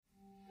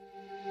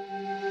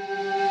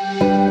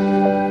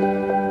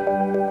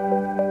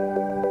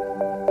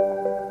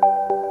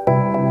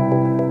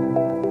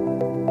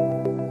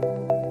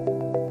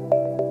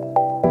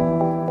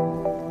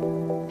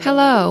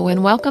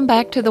and welcome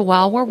back to the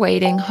While We're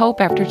Waiting Hope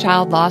After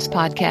Child Loss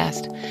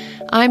podcast.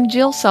 I'm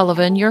Jill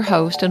Sullivan, your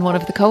host and one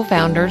of the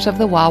co-founders of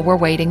the While We're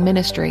Waiting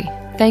ministry.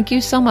 Thank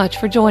you so much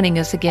for joining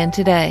us again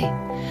today.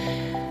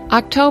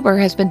 October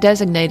has been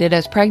designated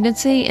as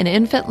Pregnancy and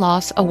Infant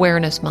Loss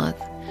Awareness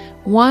Month.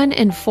 1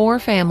 in 4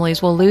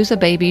 families will lose a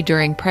baby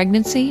during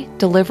pregnancy,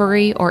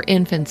 delivery, or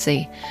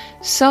infancy,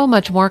 so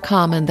much more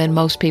common than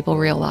most people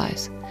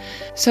realize.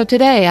 So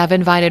today I've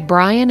invited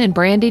Brian and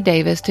Brandy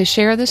Davis to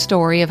share the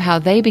story of how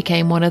they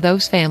became one of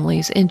those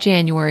families in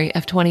January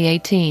of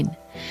 2018.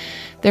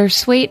 Their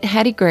sweet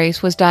Hattie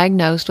Grace was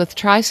diagnosed with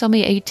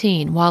trisomy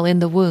 18 while in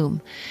the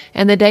womb,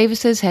 and the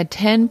Davises had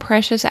 10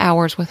 precious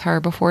hours with her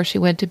before she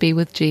went to be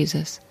with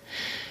Jesus.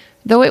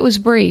 Though it was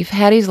brief,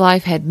 Hattie's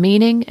life had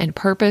meaning and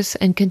purpose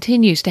and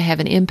continues to have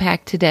an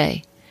impact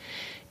today.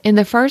 In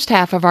the first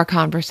half of our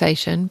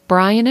conversation,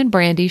 Brian and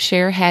Brandy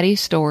share Hattie's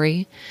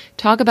story,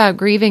 talk about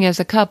grieving as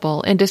a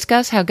couple, and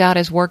discuss how God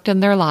has worked in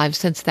their lives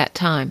since that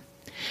time.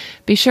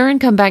 Be sure and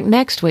come back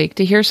next week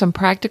to hear some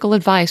practical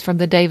advice from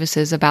the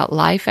Davises about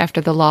life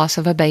after the loss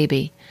of a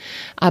baby.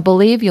 I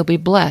believe you'll be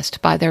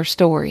blessed by their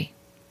story.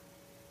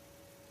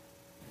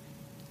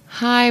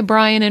 Hi,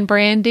 Brian and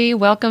Brandy.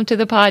 Welcome to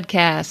the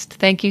podcast.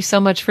 Thank you so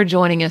much for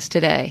joining us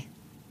today.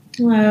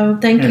 Hello.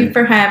 Thank you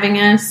for having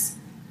us.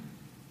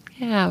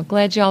 Yeah, I'm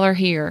glad y'all are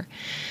here.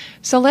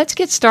 So let's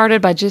get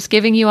started by just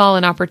giving you all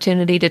an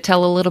opportunity to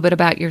tell a little bit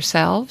about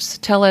yourselves.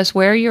 Tell us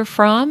where you're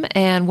from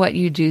and what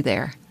you do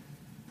there.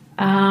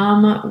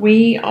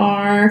 We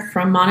are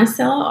from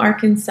Monticello,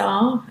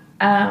 Arkansas.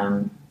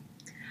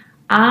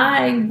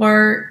 I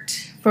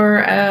worked for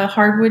a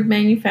hardwood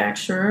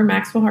manufacturer,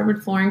 Maxwell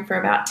Hardwood Flooring, for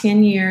about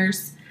 10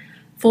 years,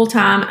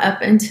 full-time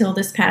up until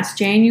this past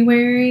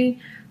January,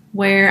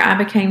 where I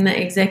became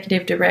the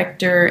executive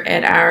director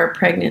at our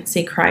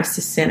Pregnancy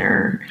Crisis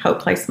Center,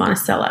 Hope Place,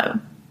 Monticello.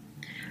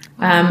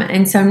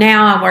 And so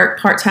now I work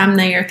part-time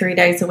there 3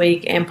 days a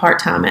week and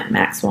part-time at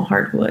Maxwell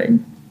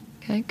Hardwood.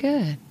 Okay,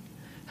 good.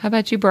 How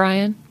about you,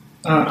 Brian?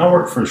 I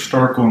work for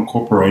Starco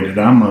Incorporated.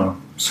 I'm a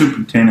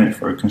superintendent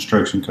for a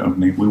construction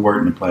company. We work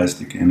in the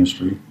plastic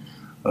industry.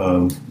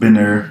 Been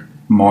there,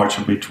 March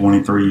will be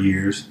 23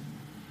 years.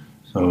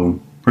 So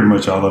pretty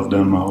much all I've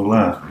done my whole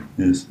life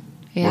is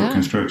work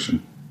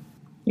construction.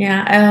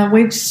 Yeah,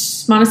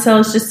 Monticello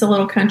is just a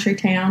little country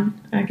town,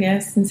 I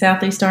guess, in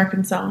southeast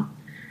Arkansas.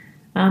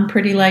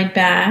 Pretty laid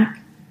back.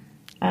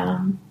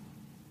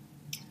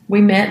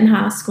 We met in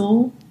high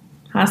school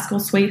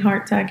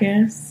sweethearts, I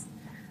guess.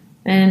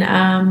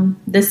 And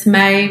this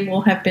May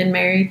we'll have been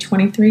married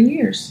 23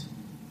 years.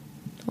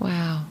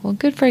 Wow. Well,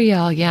 good for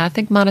y'all. Yeah, I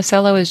think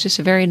Monticello is just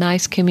a very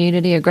nice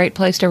community, a great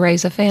place to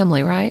raise a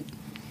family, right?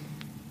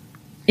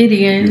 It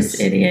is.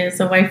 Yes. It is,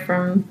 away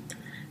from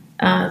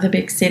the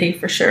big city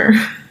for sure.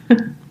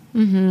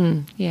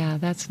 Mm-hmm. Yeah,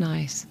 that's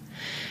nice.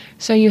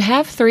 So you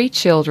have 3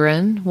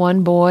 children,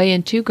 1 boy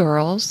and 2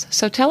 girls.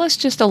 So tell us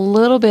just a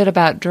little bit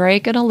about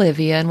Drake and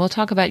Olivia, and we'll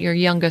talk about your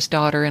youngest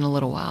daughter in a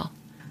little while.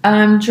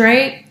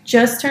 Drake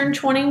just turned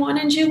 21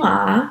 in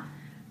July.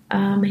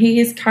 He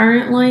is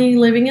currently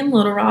living in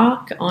Little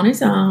Rock on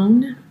his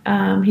own.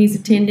 He's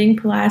attending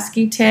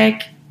Pulaski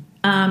Tech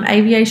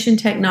Aviation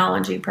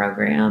Technology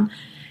program,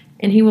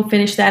 and he will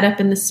finish that up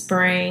in the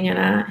spring.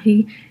 And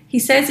he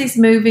says he's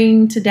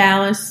moving to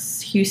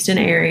Dallas, Houston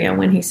area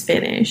when he's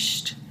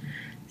finished.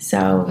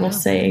 So We'll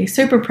see.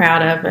 Super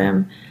proud of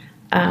him.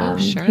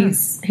 Sure.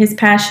 His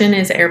passion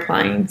is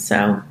airplanes,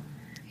 so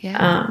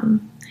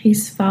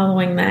he's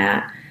following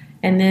that.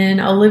 And then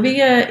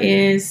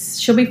Olivia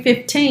she'll be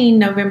 15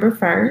 November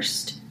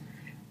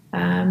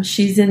 1st.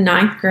 She's in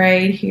 9th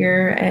grade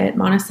here at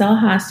Monticello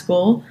High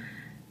School.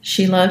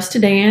 She loves to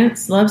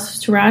dance, loves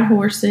to ride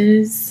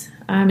horses,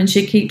 and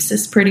she keeps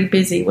us pretty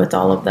busy with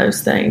all of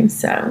those things.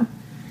 So,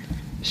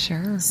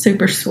 sure,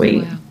 super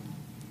sweet. Wow.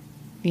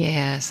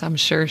 Yes, I'm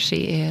sure she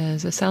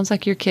is. It sounds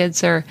like your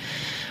kids are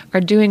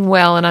doing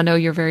well, and I know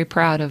you're very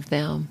proud of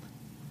them.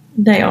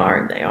 They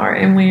are,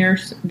 and we are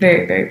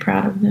very, very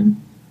proud of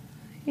them.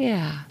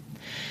 Yeah.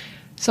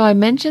 So I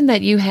mentioned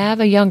that you have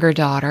a younger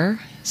daughter.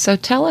 So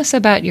tell us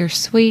about your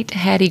sweet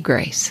Hattie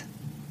Grace.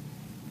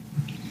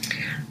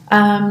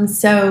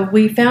 So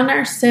we found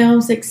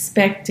ourselves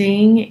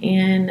expecting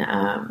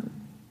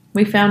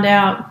we found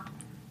out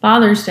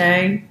Father's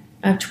Day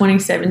of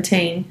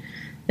 2017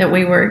 that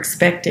we were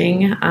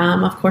expecting.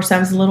 Of course, I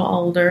was a little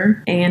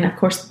older, and of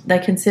course, they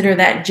consider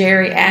that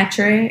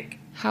geriatric.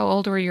 How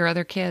old were your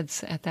other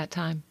kids at that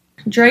time?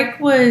 Drake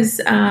was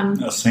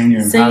a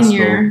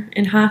senior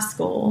in high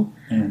school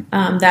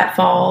that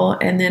fall,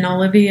 and then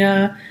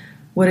Olivia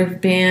would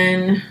have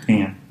been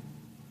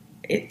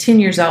 10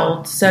 years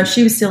old, so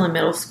she was still in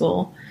middle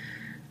school.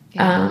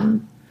 Yeah.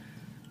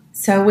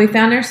 So we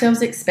found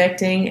ourselves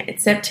expecting.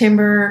 It's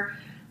September.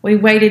 We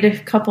waited a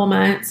couple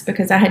months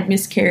because I had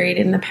miscarried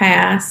in the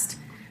past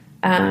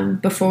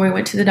before we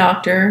went to the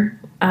doctor.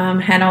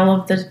 Had all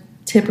of the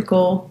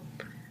typical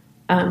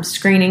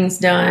screenings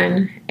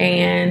done,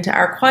 and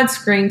our quad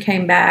screen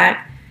came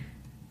back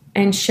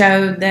and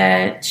showed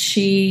that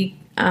she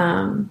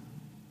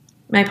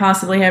may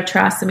possibly have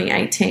trisomy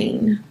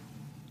 18,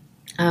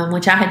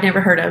 which I had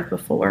never heard of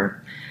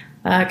before.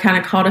 Kind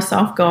of caught us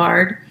off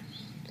guard.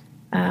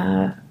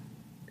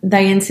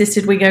 They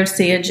insisted we go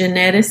see a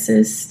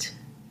geneticist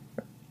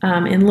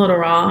in Little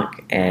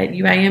Rock at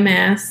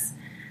UAMS.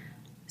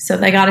 So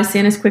they got us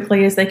in as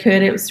quickly as they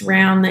could. It was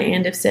around the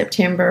end of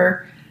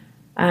September.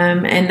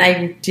 And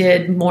they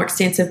did more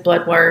extensive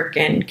blood work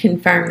and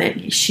confirmed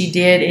that she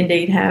did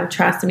indeed have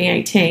trisomy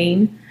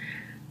 18.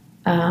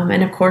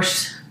 And of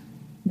course,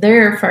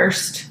 their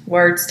first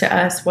words to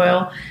us,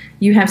 well,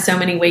 you have so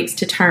many weeks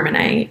to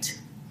terminate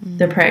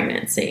the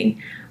pregnancy,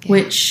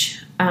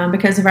 which,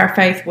 because of our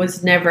faith,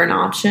 was never an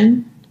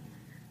option.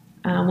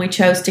 We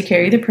chose to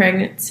carry the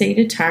pregnancy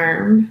to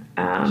term.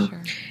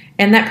 Sure.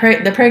 And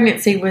the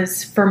pregnancy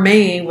was, for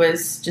me,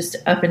 was just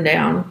up and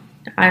down.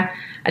 I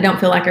don't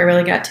feel like I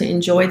really got to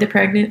enjoy the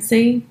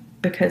pregnancy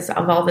because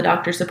of all the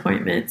doctor's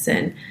appointments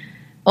and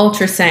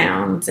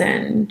ultrasounds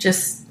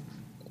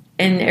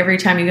and every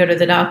time you go to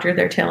the doctor,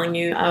 they're telling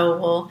you, oh,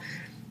 well,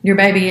 your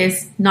baby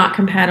is not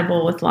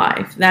compatible with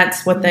life.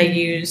 That's what they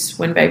use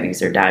when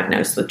babies are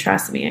diagnosed with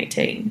trisomy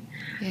 18.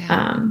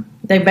 Yeah.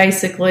 They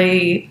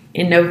basically,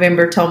 in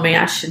November, told me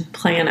I should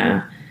plan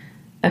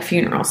a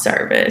funeral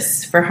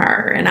service for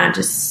her. And I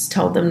just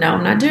told them, no,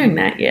 I'm not doing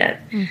that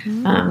yet.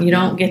 Mm-hmm. You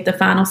don't get the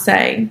final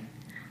say.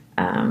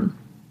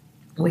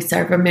 We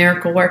serve a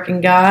miracle working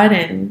God,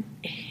 and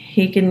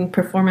He can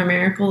perform a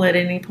miracle at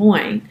any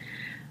point.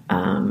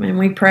 And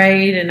we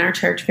prayed, and our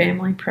church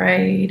family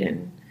prayed,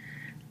 and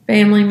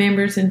family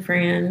members and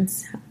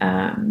friends.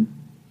 I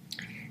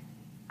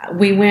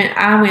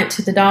went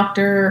to the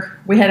doctor.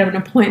 We had an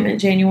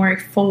appointment January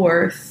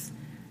 4th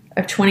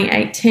of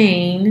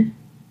 2018.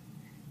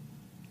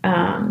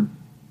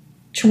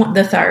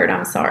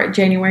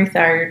 January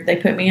 3rd. They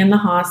put me in the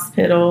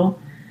hospital.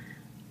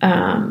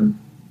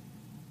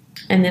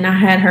 And then I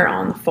had her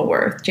on the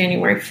 4th,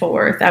 January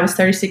 4th. I was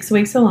 36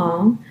 weeks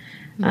along,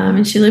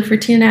 and she lived for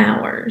 10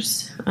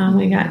 hours.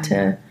 We got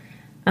to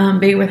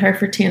be with her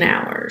for 10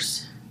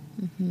 hours.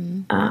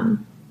 Mm-hmm.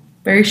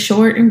 Very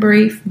short and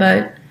brief,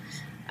 but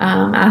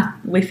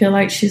we feel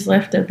like she's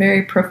left a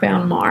very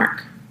profound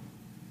mark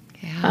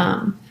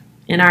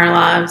in our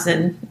lives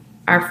and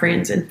our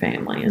friends and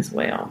family as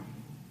well.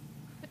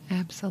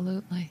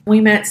 Absolutely. We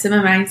met some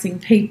amazing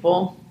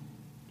people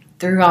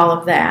through all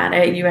of that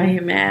at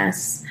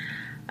UAMS.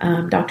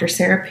 Dr.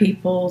 Sarah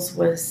Peoples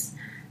was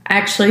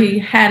actually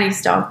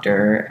Hattie's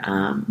doctor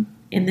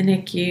in the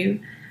NICU.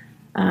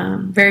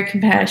 Very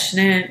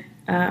compassionate.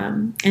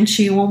 And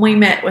when we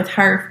met with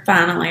her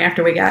finally,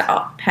 after we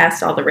got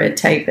past all the red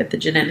tape at the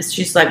geneticist,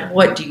 she's like,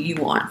 what do you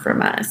want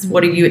from us?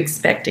 What are you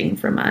expecting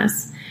from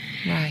us?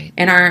 Right.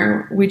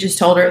 And we just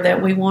told her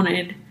that we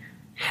wanted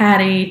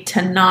Hattie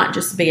to not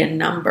just be a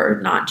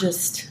number, not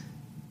just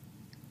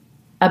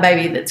a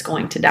baby that's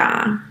going to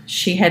die.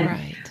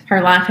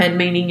 Her life had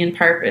meaning and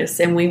purpose,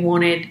 and we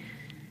wanted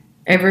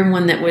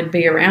everyone that would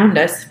be around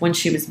us when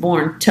she was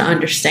born to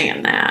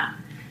understand that.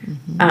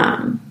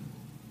 Mm-hmm.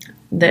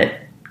 That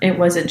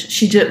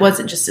she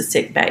wasn't just a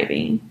sick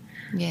baby.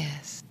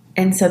 Yes.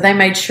 And so they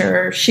made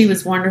sure she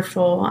was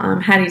wonderful.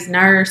 Hattie's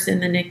nurse in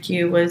the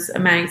NICU was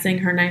amazing.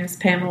 Her name is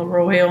Pamela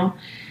Royal,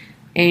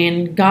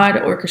 and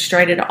God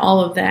orchestrated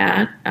all of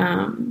that.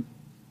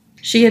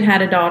 She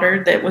had a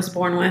daughter that was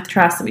born with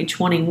trisomy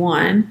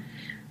 21,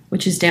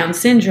 which is Down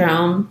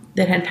syndrome,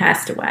 that had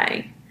passed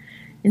away.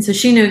 And so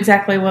she knew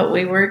exactly what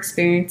we were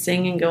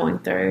experiencing and going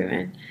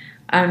through.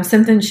 And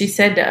something she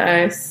said to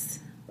us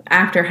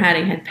after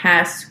Hattie had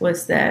passed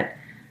was that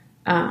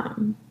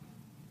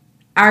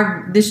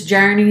this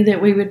journey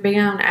that we would be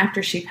on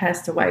after she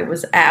passed away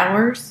was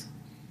ours,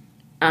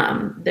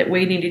 that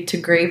we needed to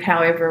grieve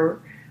however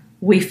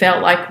we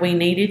felt like we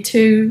needed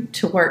to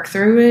work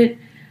through it,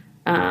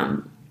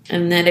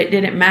 and that it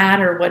didn't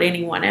matter what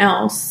anyone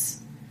else,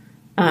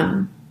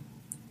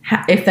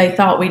 if they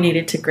thought we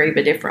needed to grieve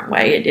a different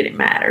way, it didn't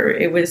matter.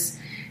 It was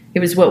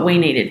what we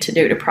needed to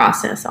do to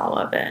process all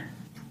of it.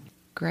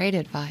 Great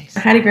advice.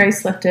 Hattie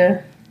Grace left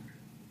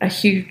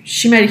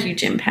she made a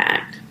huge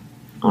impact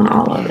on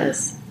all of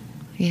us.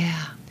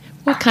 Yeah.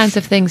 What kinds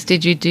of things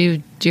did you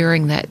do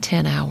during that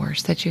 10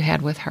 hours that you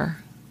had with her?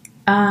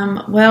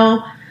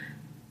 Well,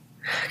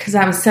 because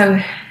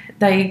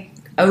they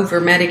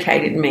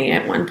over-medicated me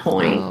at one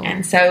point. Oh.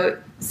 And so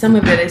some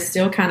of it is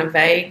still kind of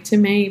vague to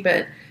me,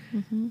 but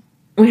mm-hmm.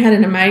 We had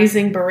an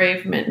amazing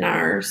bereavement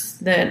nurse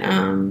that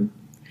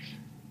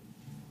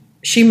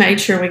she made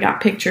sure we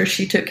got pictures.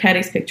 She took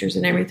Hattie's pictures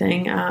and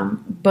everything.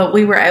 But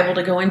we were able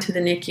to go into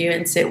the NICU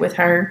and sit with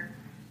her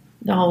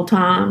the whole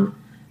time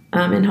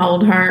and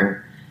hold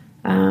her.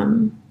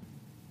 And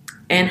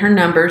her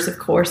numbers, of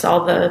course,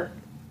 all the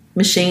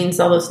machines,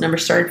 all those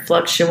numbers started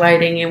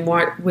fluctuating and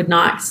would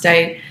not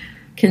stay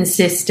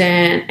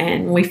consistent.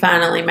 And we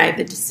finally made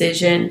the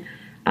decision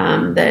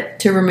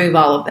to remove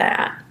all of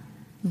that.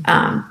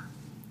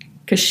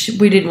 Because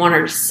we didn't want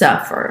her to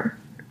suffer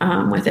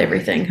with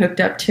everything hooked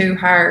up to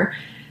her.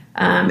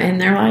 And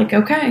they're like,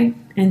 okay.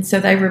 And so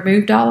they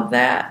removed all of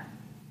that.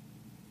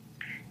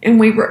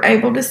 And we were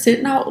able to sit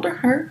and hold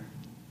her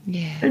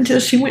Yes. Until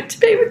she went to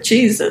be with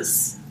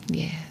Jesus.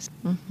 Yes.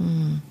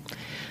 Mm-hmm.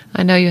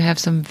 I know you have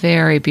some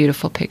very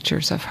beautiful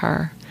pictures of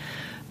her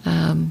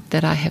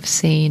that I have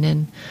seen,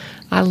 and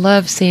I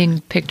love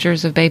seeing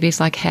pictures of babies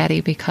like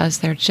Hattie because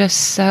they're just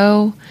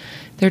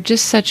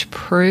such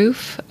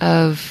proof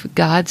of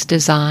God's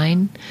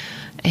design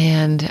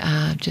and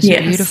just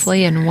yes.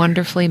 beautifully and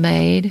wonderfully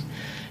made,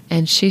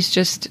 and she's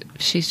just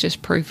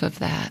proof of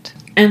that.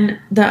 And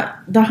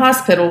the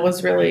hospital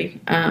was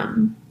really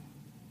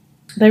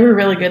they were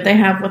really good. They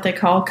have what they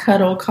call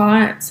cuddle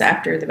cots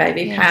after the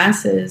baby yes.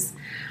 passes.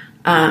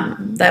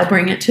 They'll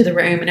bring it to the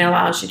room, and it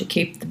allows you to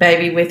keep the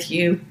baby with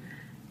you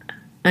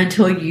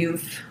until you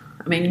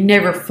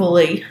never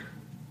fully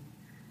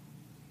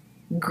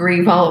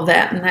grieve all of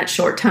that in that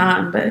short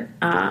time, but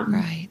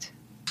right.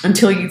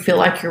 until you feel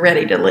like you're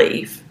ready to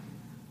leave.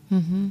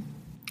 Mm-hmm.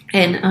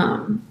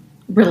 And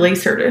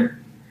release her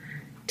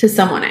to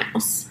someone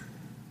else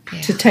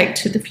to take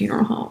to the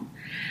funeral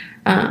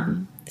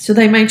home. So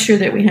they made sure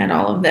that we had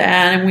all of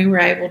that, and we were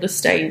able to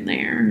stay in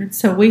there. And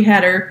so we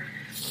had her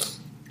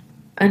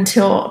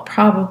until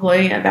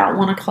probably about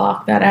 1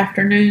 o'clock that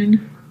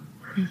afternoon,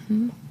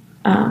 mm-hmm.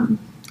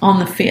 On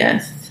the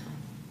 5th,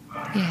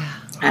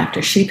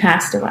 after she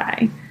passed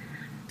away,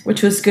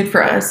 which was good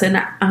for us. And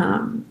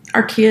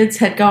our kids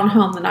had gone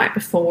home the night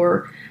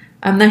before.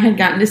 They had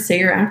gotten to see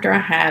her after I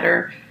had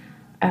her.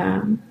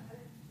 And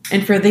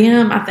for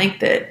them, I think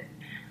that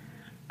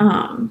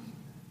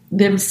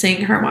them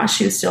seeing her while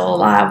she was still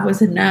alive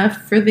was enough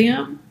for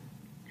them.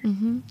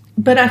 Mm-hmm.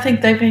 But I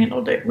think they've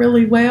handled it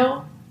really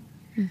well.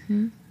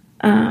 Mm-hmm.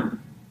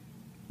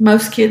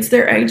 Most kids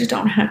their age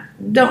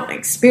don't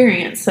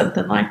experience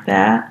something like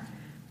that.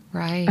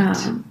 Right.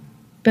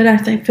 But I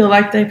feel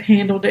like they've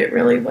handled it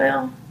really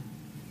well.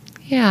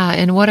 Yeah,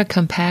 and what a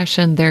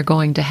compassion they're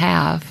going to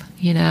have,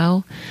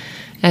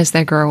 as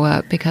they grow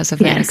up because of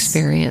that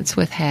experience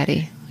with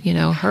Hattie.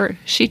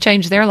 She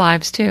changed their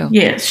lives too.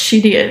 Yes,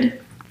 she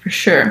did, for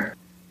sure.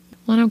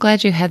 Well, I'm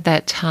glad you had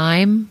that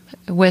time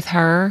with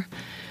her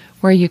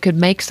where you could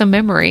make some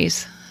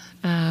memories,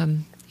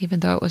 even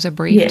though it was a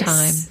brief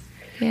time.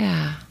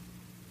 Yeah.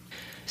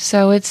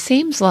 So it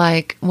seems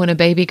like when a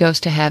baby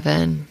goes to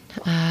heaven,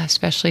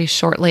 especially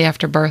shortly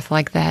after birth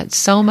like that,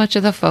 so much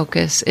of the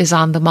focus is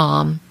on the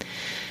mom.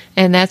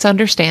 And that's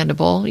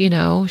understandable.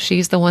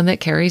 She's the one that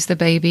carries the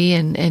baby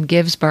and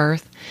gives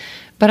birth.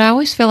 But I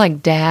always feel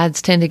like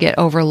dads tend to get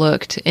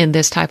overlooked in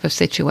this type of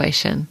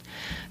situation.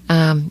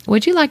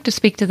 Would you like to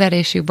speak to that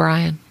issue,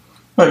 Brian?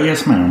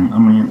 Yes,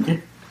 ma'am.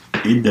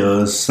 It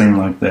does seem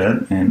like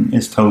that, and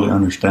it's totally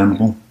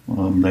understandable.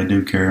 They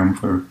do carry them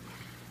for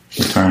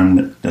the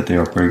time that they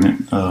are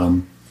pregnant.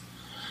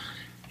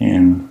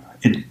 And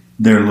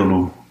they're a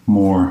little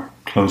more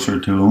closer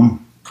to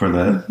them for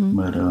that. Mm-hmm.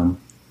 But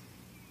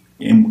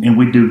and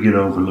we do get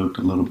overlooked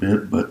a little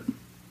bit, but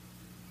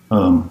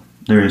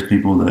there is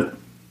people that,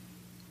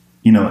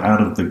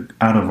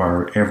 out of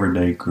our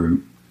everyday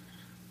group,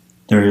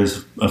 there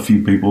is a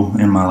few people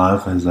in my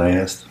life has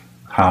asked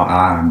how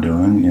I am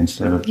doing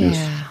instead of just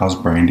how's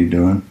Brandy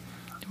doing.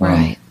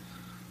 Right.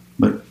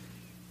 But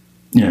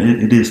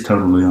it is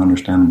totally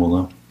understandable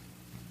though.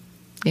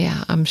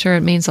 Yeah, I'm sure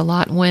it means a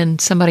lot when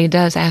somebody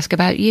does ask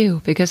about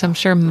you, because I'm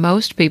sure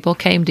most people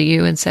came to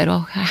you and said,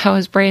 "Oh, how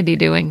is Brandy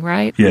doing?"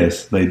 Right?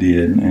 Yes, they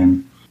did,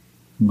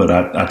 but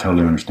I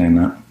totally understand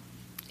that.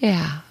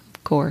 Yeah,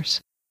 of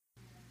course.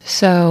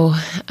 So,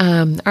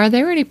 are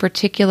there any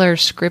particular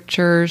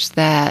scriptures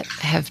that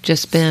have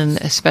just been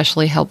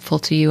especially helpful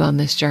to you on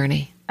this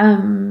journey?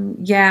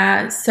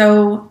 Yeah.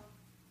 So,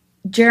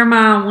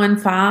 Jeremiah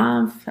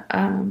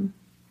 1:5.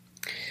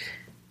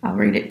 I'll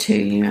read it to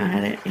you. I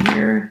had it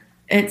here.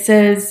 It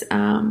says,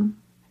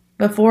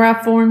 "Before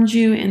I formed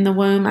you in the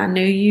womb, I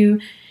knew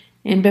you,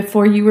 and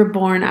before you were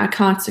born, I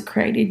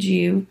consecrated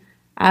you.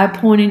 I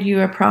appointed you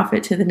a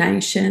prophet to the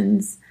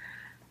nations."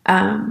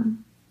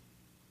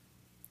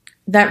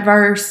 That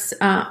verse,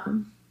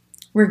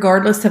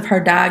 regardless of her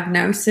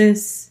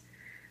diagnosis,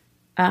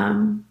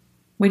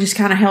 we just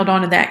kind of held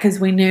on to that because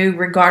we knew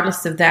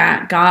regardless of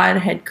that, God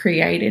had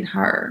created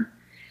her.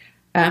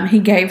 He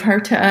gave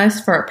her to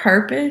us for a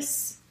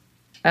purpose.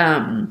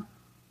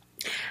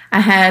 I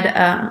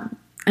had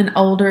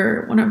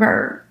one of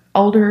our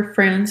older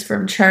friends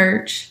from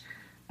church,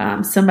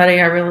 somebody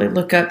I really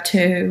look up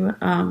to,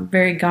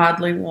 very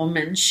godly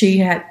woman. She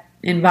had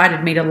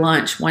invited me to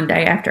lunch one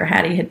day after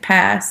Hattie had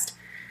passed.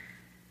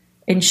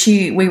 And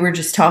we were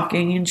just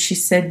talking, and she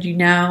said,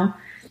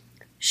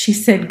 she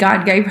said,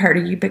 God gave her to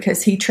you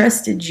because he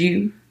trusted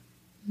you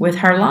with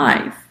her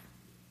life.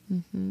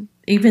 Mm-hmm.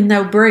 Even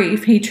though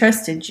brief, he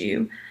trusted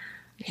you.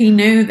 He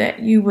knew that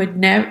you would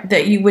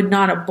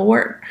not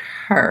abort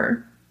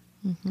her,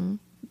 mm-hmm.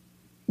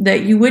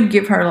 that you would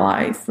give her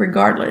life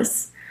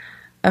regardless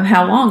of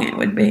how long it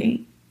would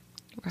be.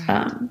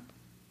 Right.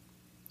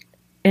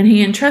 And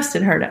he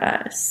entrusted her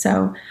to us.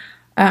 So,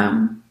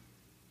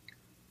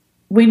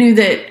 we knew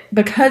that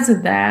because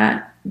of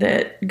that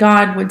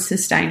God would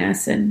sustain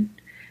us and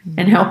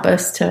help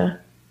us to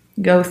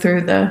go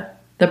through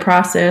the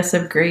process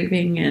of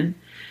grieving and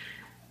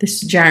this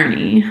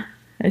journey,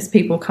 as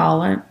people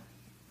call it.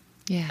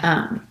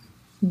 Yeah.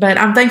 But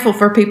I'm thankful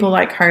for people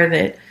like her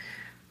that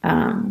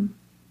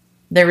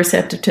they're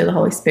receptive to the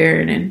Holy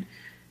Spirit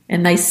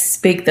and they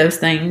speak those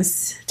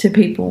things to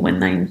people when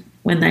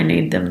they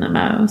need them the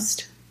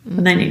most,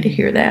 when they need to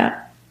hear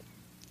that.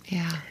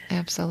 Yeah,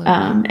 absolutely.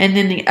 And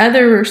then the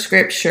other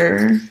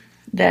scripture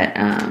that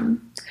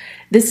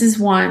this is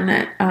one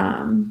that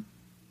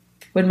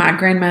when my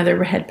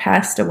grandmother had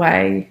passed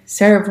away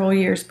several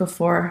years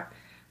before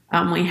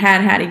we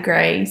had Hattie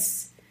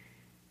Grace,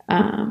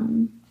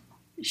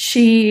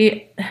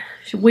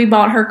 we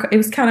bought her. It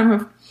was kind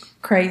of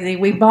crazy.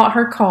 We bought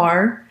her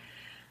car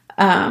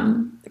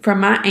from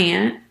my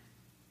aunt,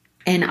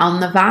 and on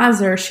the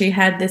visor she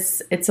had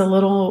this. It's a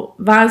little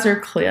visor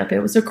clip. It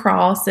was a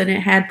cross, and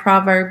it had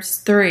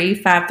Proverbs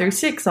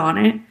 3:5-6 on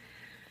it.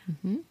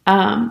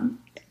 Mm-hmm.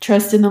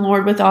 Trust in the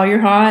Lord with all your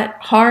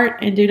heart,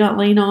 and do not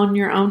lean on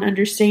your own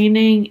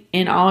understanding.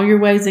 In all your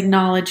ways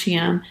acknowledge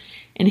Him,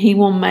 and He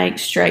will make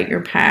straight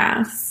your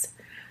paths.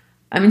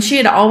 I mean, she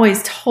had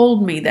always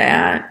told me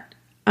that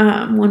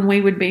when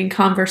we would be in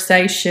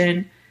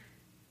conversation.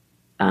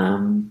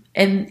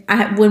 And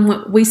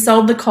when we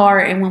sold the car,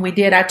 and when we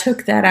did, I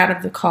took that out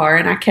of the car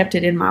and I kept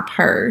it in my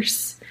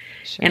purse.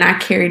 Sure. And I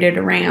carried it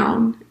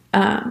around.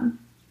 And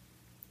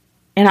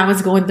I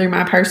was going through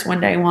my purse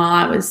one day while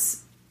I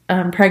was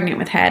pregnant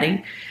with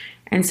Hattie.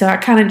 And so I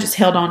kind of just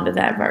held on to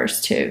that verse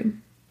too.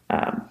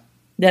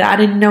 That I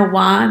didn't know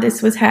why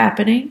this was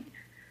happening.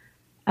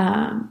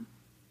 And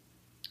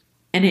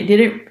it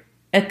didn't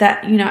at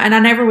that, and I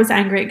never was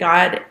angry at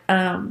God.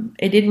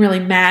 It didn't really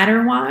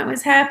matter why it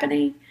was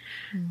happening.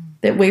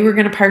 That we were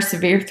going to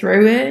persevere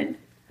through it,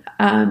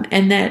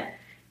 and that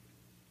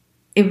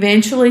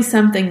eventually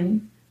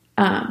something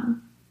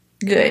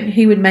good.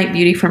 He would make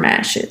beauty from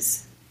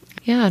ashes.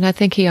 Yeah, and I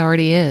think He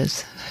already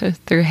is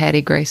through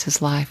Hattie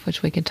Grace's life,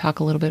 which we can talk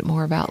a little bit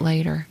more about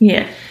later.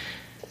 Yeah.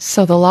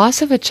 So the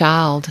loss of a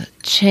child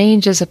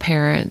changes a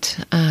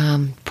parent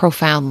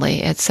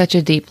profoundly at such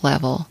a deep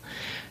level.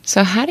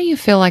 So how do you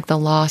feel like the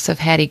loss of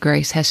Hattie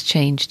Grace has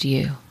changed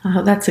you?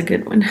 Oh, that's a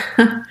good one.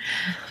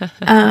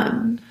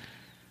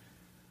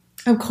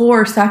 Of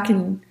course, I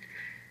can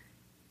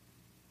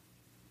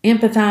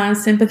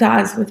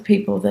sympathize with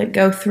people that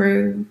go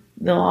through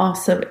the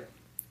loss of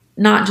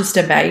not just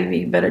a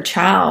baby, but a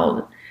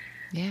child.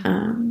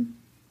 Yeah.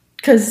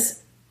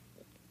 Because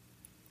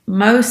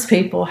most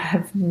people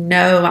have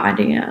no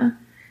idea.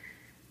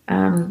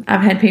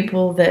 I've had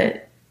people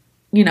that,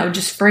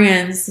 just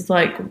friends,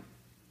 like,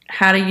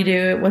 how do you do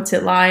it? What's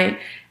it like?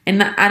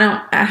 And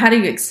how do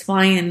you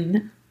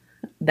explain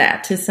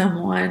that to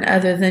someone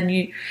other than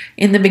you?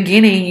 In the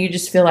beginning, you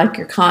just feel like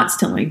you're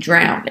constantly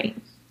drowning.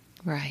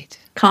 Right.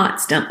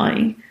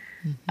 Constantly.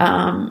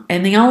 Mm-hmm.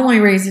 And the only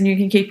reason you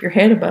can keep your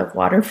head above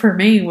water for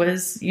me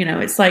was,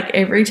 it's like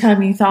every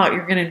time you thought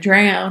you're going to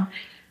drown,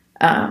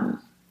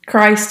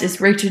 Christ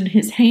is reaching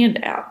His hand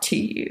out to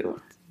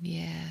you.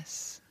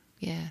 Yes.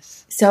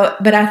 Yes. So,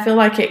 but I feel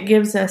like it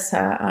gives us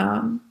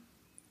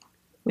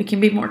we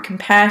can be more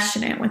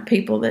compassionate with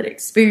people that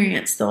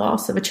experience the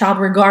loss of a child,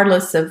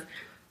 regardless of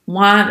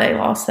why they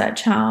lost that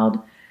child.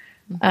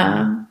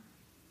 Mm-hmm.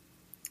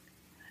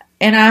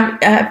 And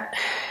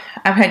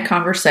I've had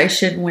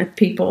conversation with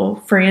people,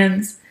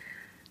 friends.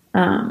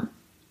 I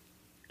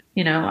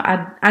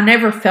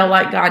never felt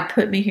like God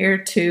put me here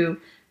to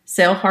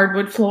sell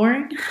hardwood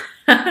flooring.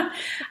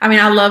 I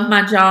mean, I love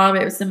my job.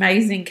 It was an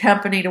amazing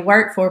company to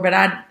work for, but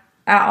I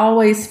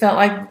always felt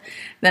like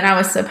that I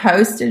was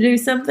supposed to do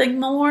something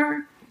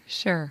more.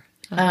 Sure.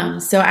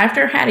 So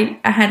after I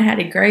had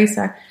Hattie Grace,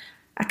 I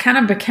kind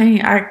of became,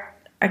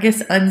 I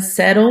guess,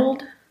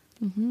 unsettled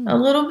a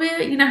little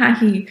bit. You know how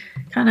He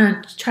kind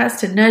of tries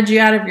to nudge you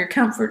out of your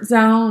comfort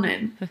zone.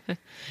 And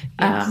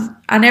yes.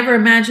 I never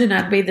imagined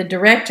I'd be the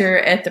director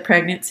at the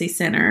pregnancy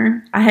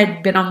center. I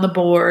had been on the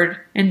board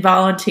and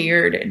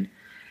volunteered. And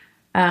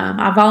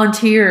I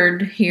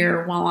volunteered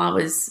here while I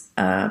was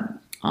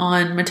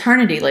on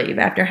maternity leave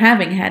after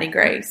having Hattie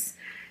Grace.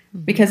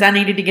 Because I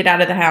needed to get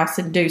out of the house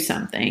and do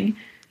something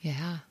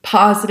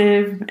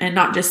positive and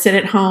not just sit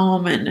at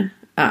home and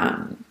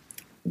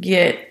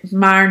get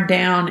mired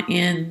down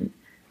in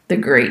the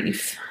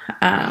grief.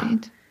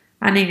 Right.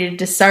 I needed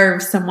to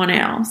serve someone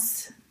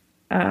else.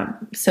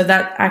 So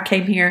that I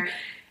came here.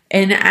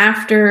 And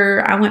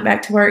after I went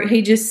back to work,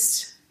 He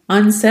just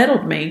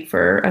unsettled me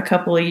for a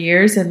couple of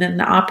years. And then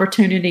the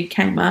opportunity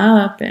came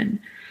up. And,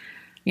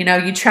 you're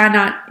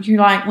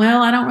like,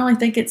 well, I don't really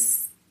think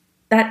it's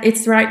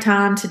the right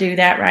time to do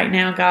that right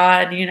now,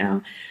 God,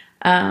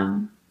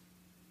 And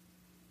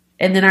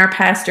then our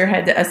pastor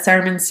had a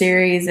sermon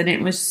series, and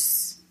it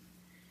was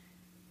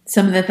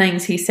some of the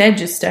things he said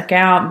just stuck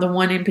out. The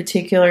one in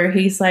particular,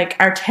 he's like,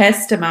 our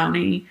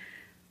testimony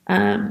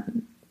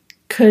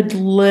could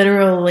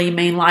literally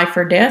mean life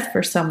or death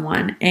for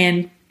someone.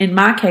 And in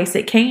my case,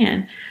 it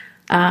can.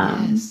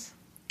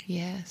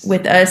 Yes.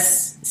 With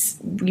us,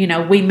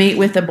 we meet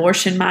with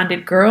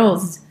abortion-minded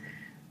girls.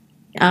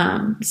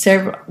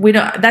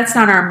 That's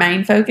not our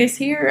main focus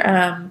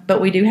here,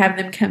 but we do have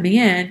them come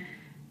in,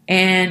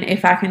 And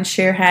if I can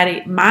share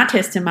my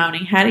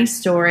testimony, Hattie's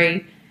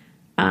story,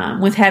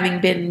 with having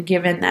been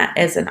given that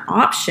as an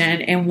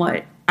option and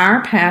what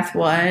our path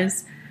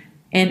was,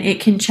 and it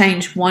can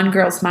change one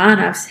girl's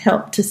mind. I've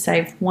helped to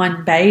save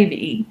one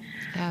baby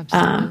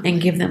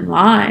and give them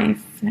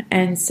life.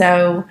 And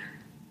so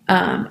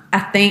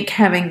I think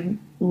having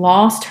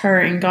lost her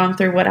and gone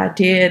through what I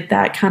did,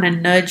 that kind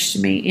of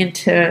nudged me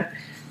into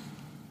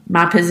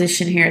my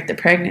position here at the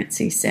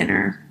pregnancy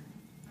center.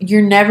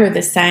 You're never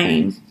the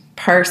same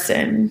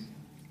person.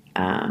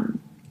 And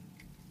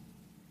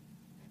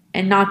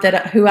not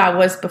that who I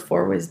was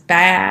before was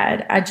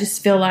bad. I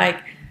just feel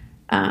like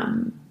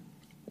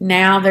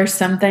now there's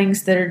some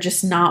things that are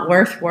just not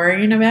worth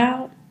worrying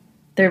about.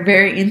 They're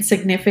very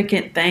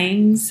insignificant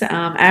things.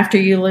 After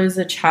you lose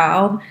a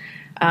child,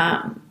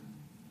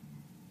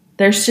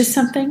 there's just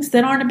some things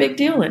that aren't a big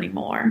deal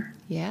anymore.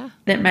 Yeah.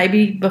 That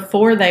maybe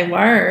before they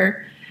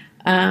were.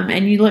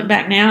 And you look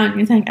back now and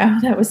you think, oh,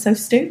 that was so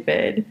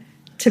stupid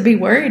to be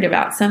worried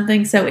about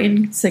something so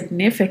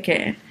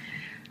insignificant.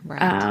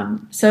 Right.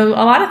 So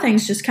a lot of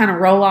things just kind of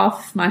roll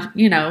off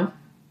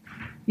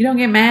you don't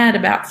get mad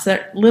about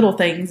little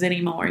things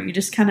anymore. You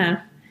just kind of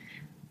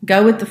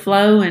go with the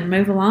flow and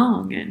move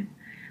along. And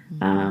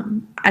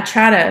I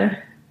try to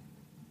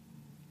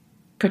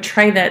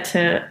portray that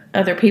to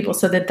other people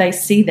so that they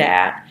see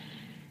that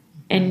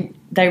and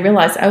they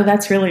realize, oh,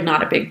 that's really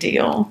not a big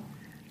deal.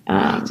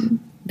 Right.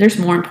 There's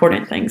more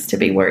important things to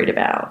be worried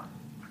about.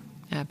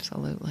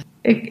 Absolutely.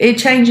 It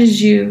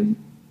changes you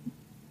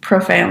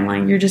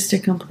profoundly. You're just a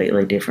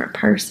completely different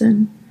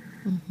person.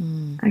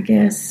 I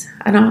guess.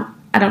 I don't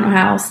know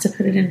how else to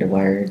put it into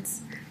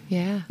words.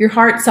 Yeah. Your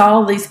heart saw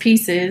all these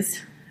pieces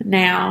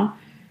now,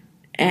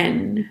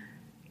 and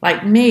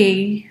like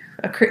me,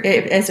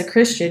 as a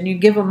Christian, you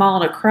give them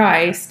all to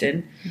Christ,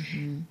 and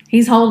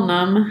He's holding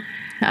them.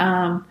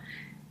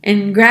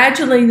 And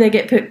gradually they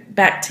get put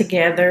back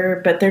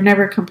together, but they're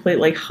never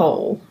completely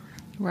whole.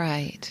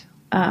 Right.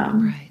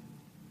 Right.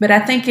 But I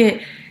think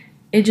it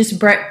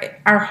just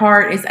our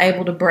heart is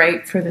able to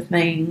break for the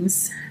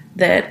things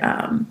that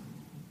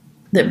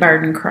that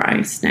burden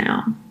Christ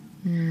now,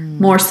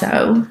 more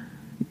so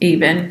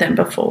even than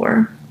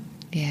before.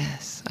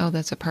 Yes. Oh,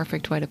 that's a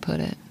perfect way to put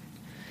it.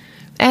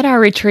 At our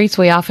retreats,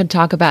 we often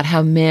talk about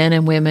how men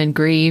and women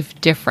grieve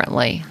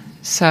differently.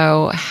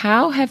 So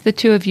how have the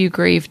two of you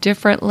grieved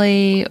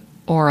differently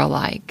or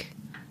alike?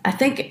 I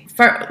think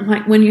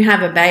like when you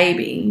have a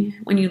baby,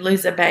 when you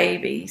lose a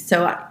baby,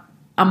 so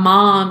a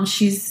mom,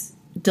 she's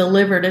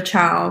delivered a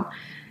child.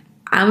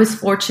 I was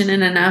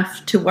fortunate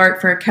enough to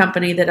work for a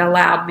company that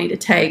allowed me to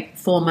take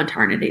full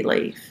maternity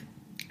leave.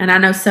 And I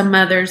know some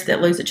mothers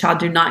that lose a child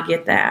do not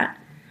get that.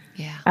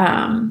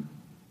 Yeah.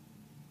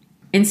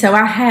 And so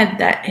I had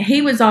that.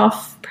 He was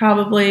off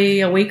probably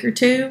a week or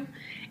two,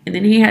 and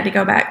then he had to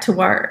go back to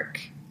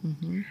work.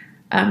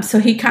 So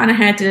he kind of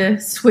had to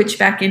switch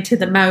back into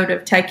the mode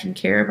of taking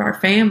care of our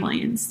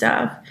family and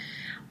stuff,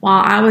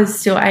 while I was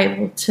still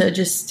able to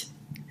just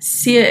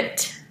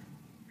sit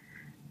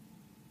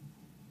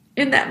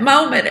in that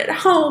moment at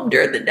home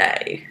during the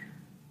day.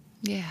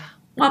 Yeah.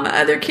 While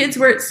my other kids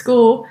were at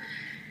school,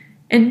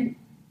 and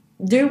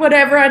do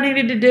whatever I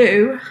needed to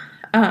do.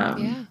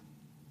 Yeah.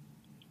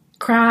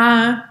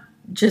 Cry,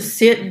 just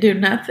sit and do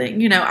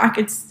nothing. I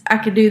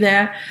could do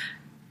that.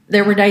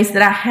 There were days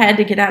that I had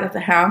to get out of the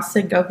house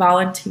and go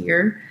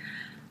volunteer.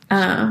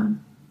 We're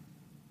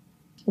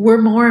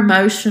more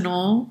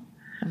emotional.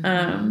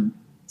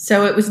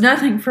 So it was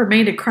nothing for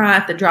me to cry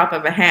at the drop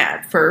of a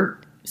hat. For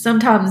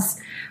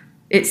sometimes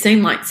it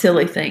seemed like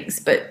silly things,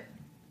 but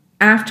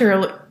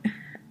after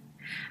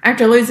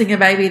losing a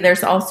baby,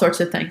 there's all sorts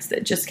of things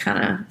that just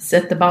kind of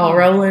set the ball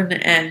rolling,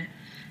 and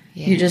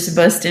you just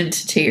bust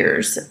into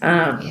tears.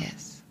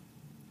 Yes.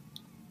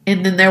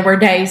 And then there were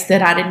days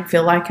that I didn't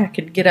feel like I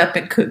could get up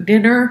and cook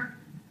dinner.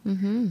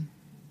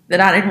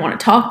 That I didn't want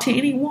to talk to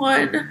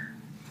anyone.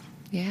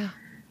 Yeah.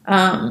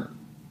 But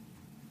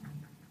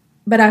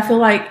I feel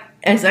like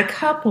as a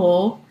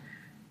couple,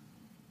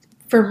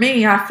 for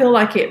me, I feel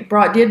like it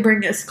did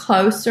bring us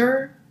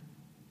closer.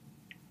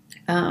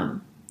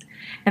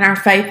 And our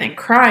faith in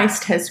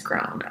Christ has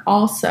grown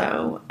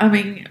also. I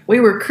mean, we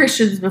were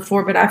Christians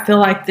before, but I feel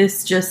like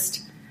this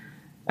just,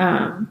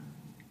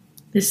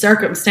 this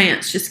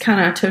circumstance just kind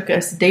of took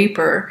us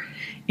deeper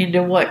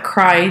into what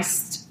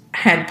Christ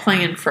had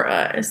planned for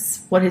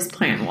us, what His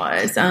plan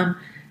was.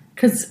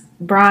 Because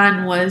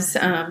Brian was,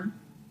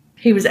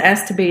 he was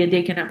asked to be a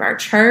deacon of our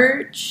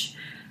church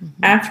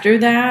after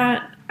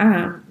that,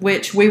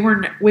 which we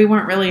weren't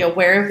really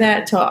aware of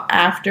that until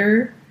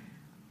after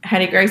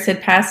Hattie Grace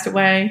had passed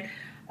away.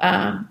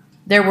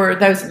 There were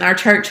those in our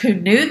church who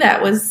knew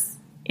that was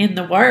in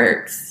the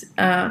works.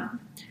 And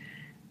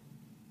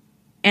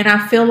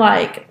I feel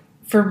like,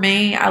 for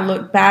me, I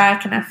look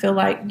back and I feel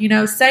like,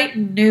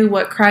 Satan knew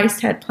what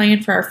Christ had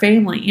planned for our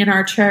family in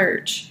our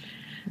church.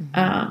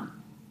 And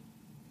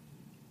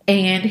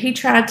he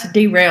tried to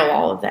derail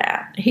all of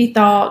that. He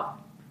thought,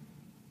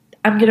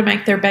 I'm going to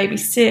make their baby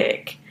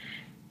sick.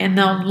 and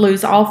they'll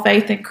lose all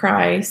faith in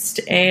Christ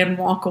and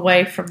walk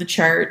away from the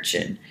church.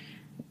 And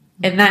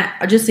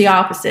that, just the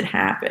opposite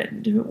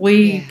happened.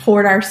 We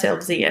poured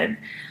ourselves in,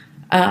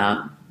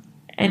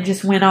 and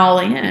just went all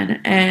in.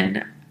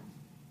 And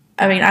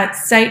I mean,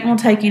 Satan will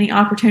take any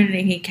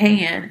opportunity he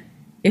can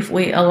if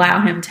we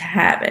allow him to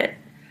have it.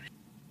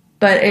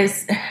 But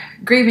it's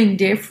grieving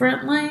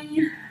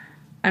differently.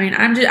 I mean,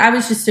 I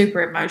was just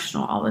super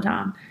emotional all the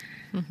time.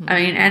 Mm-hmm. I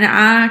mean, and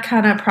I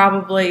kind of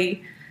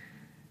probably,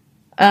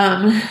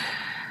 I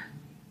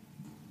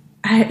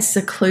had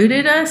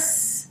secluded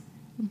us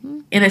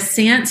in a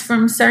sense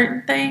from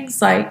certain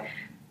things, like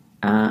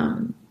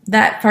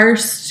the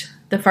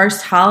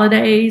first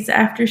holidays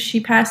after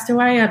she passed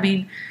away. I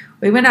mean,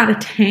 we went out of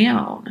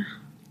town.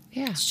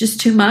 Yeah, it's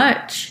just too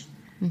much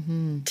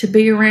to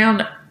be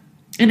around,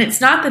 and it's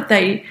not that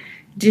they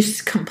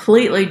just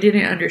completely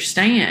didn't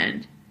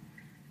understand.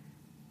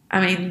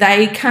 I mean,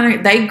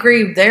 they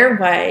grieved their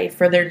way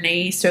for their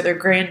niece or their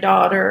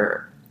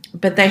granddaughter,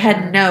 but they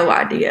had no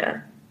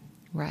idea,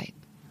 right?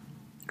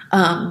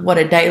 What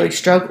a daily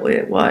struggle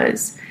it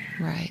was,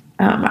 right?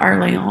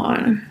 Early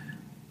on.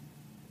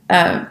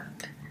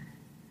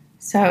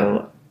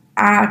 So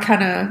I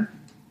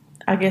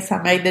guess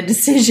I made the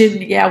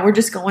decision. Yeah, we're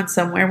just going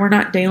somewhere. We're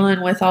not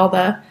dealing with all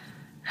the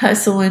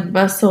hustle and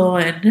bustle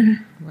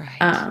and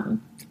right.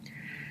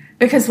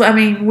 Because, I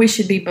mean, we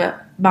should be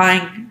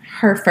buying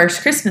her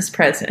first Christmas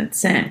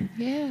presents and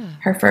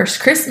her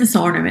first Christmas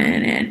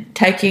ornament and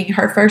taking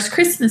her first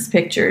Christmas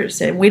pictures.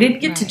 And we didn't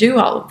get to do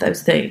all of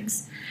those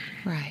things.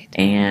 Right.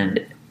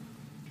 And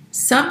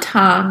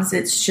sometimes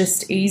it's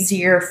just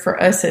easier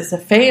for us as a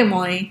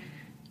family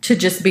to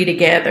just be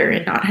together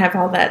and not have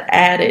all that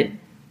added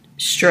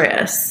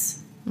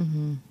stress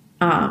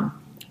on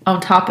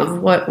top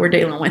of what we're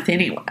dealing with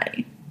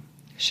anyway.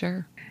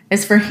 Sure.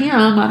 As for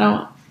him, I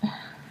don't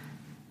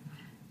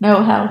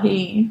know how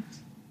he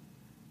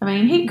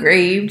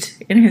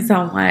grieved in his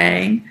own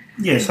way.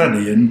 Yes, I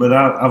did, but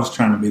I was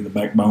trying to be the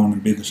backbone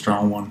and be the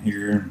strong one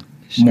here, and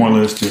more or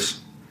less just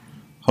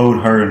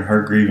hold her in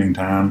her grieving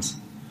times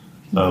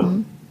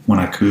when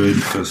I could,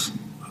 because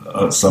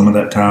some of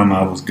that time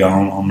I was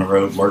gone on the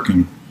road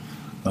working.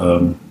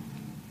 But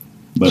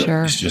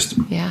it's just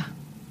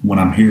when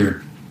I'm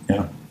here,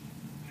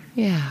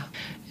 Yeah.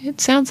 It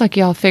sounds like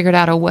y'all figured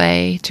out a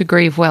way to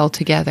grieve well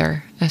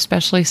together,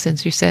 especially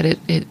since you said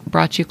it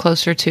brought you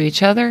closer to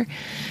each other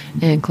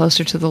and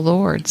closer to the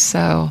Lord.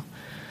 So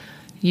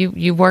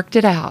you worked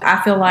it out.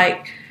 I feel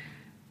like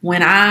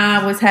when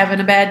I was having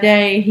a bad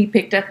day, he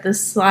picked up the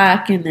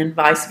slack, and then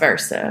vice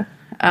versa.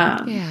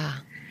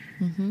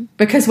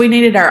 Because we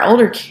needed our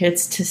older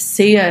kids to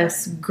see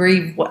us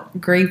grieve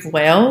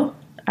well,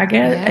 I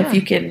guess,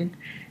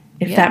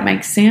 if that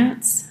makes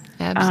sense.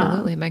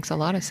 Absolutely. It makes a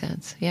lot of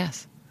sense.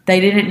 Yes. They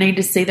didn't need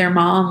to see their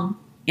mom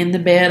in the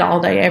bed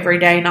all day, every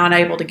day, not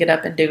able to get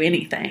up and do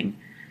anything.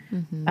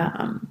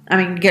 I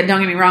mean, don't get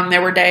me wrong.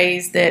 There were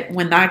days that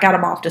when I got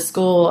them off to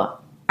school,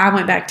 I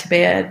went back to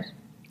bed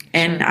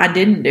and I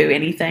didn't do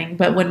anything.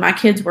 But when my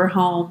kids were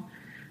home,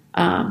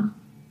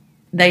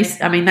 they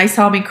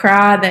saw me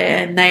cry,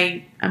 and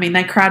they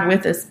cried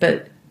with us,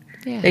 but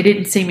they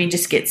didn't see me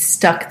just get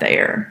stuck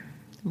there.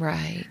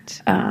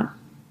 Right.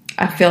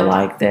 I feel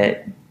like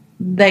that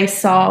they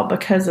saw,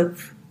 because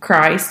of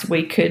Christ,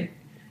 we could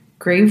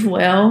grieve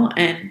well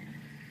and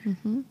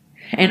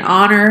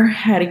honor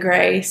Hattie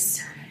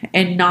Grace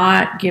and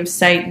not give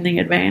Satan the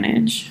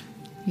advantage.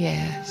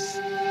 Yes,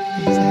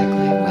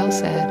 exactly. Well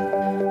said.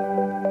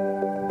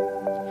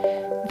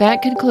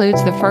 That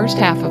concludes the first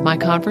half of my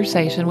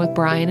conversation with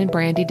Brian and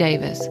Brandy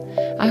Davis.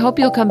 I hope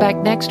you'll come back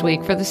next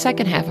week for the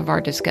second half of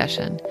our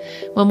discussion,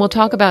 when we'll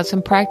talk about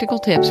some practical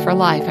tips for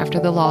life after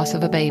the loss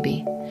of a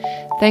baby.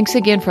 Thanks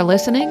again for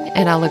listening,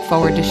 and I look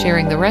forward to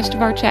sharing the rest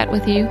of our chat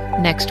with you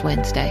next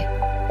Wednesday.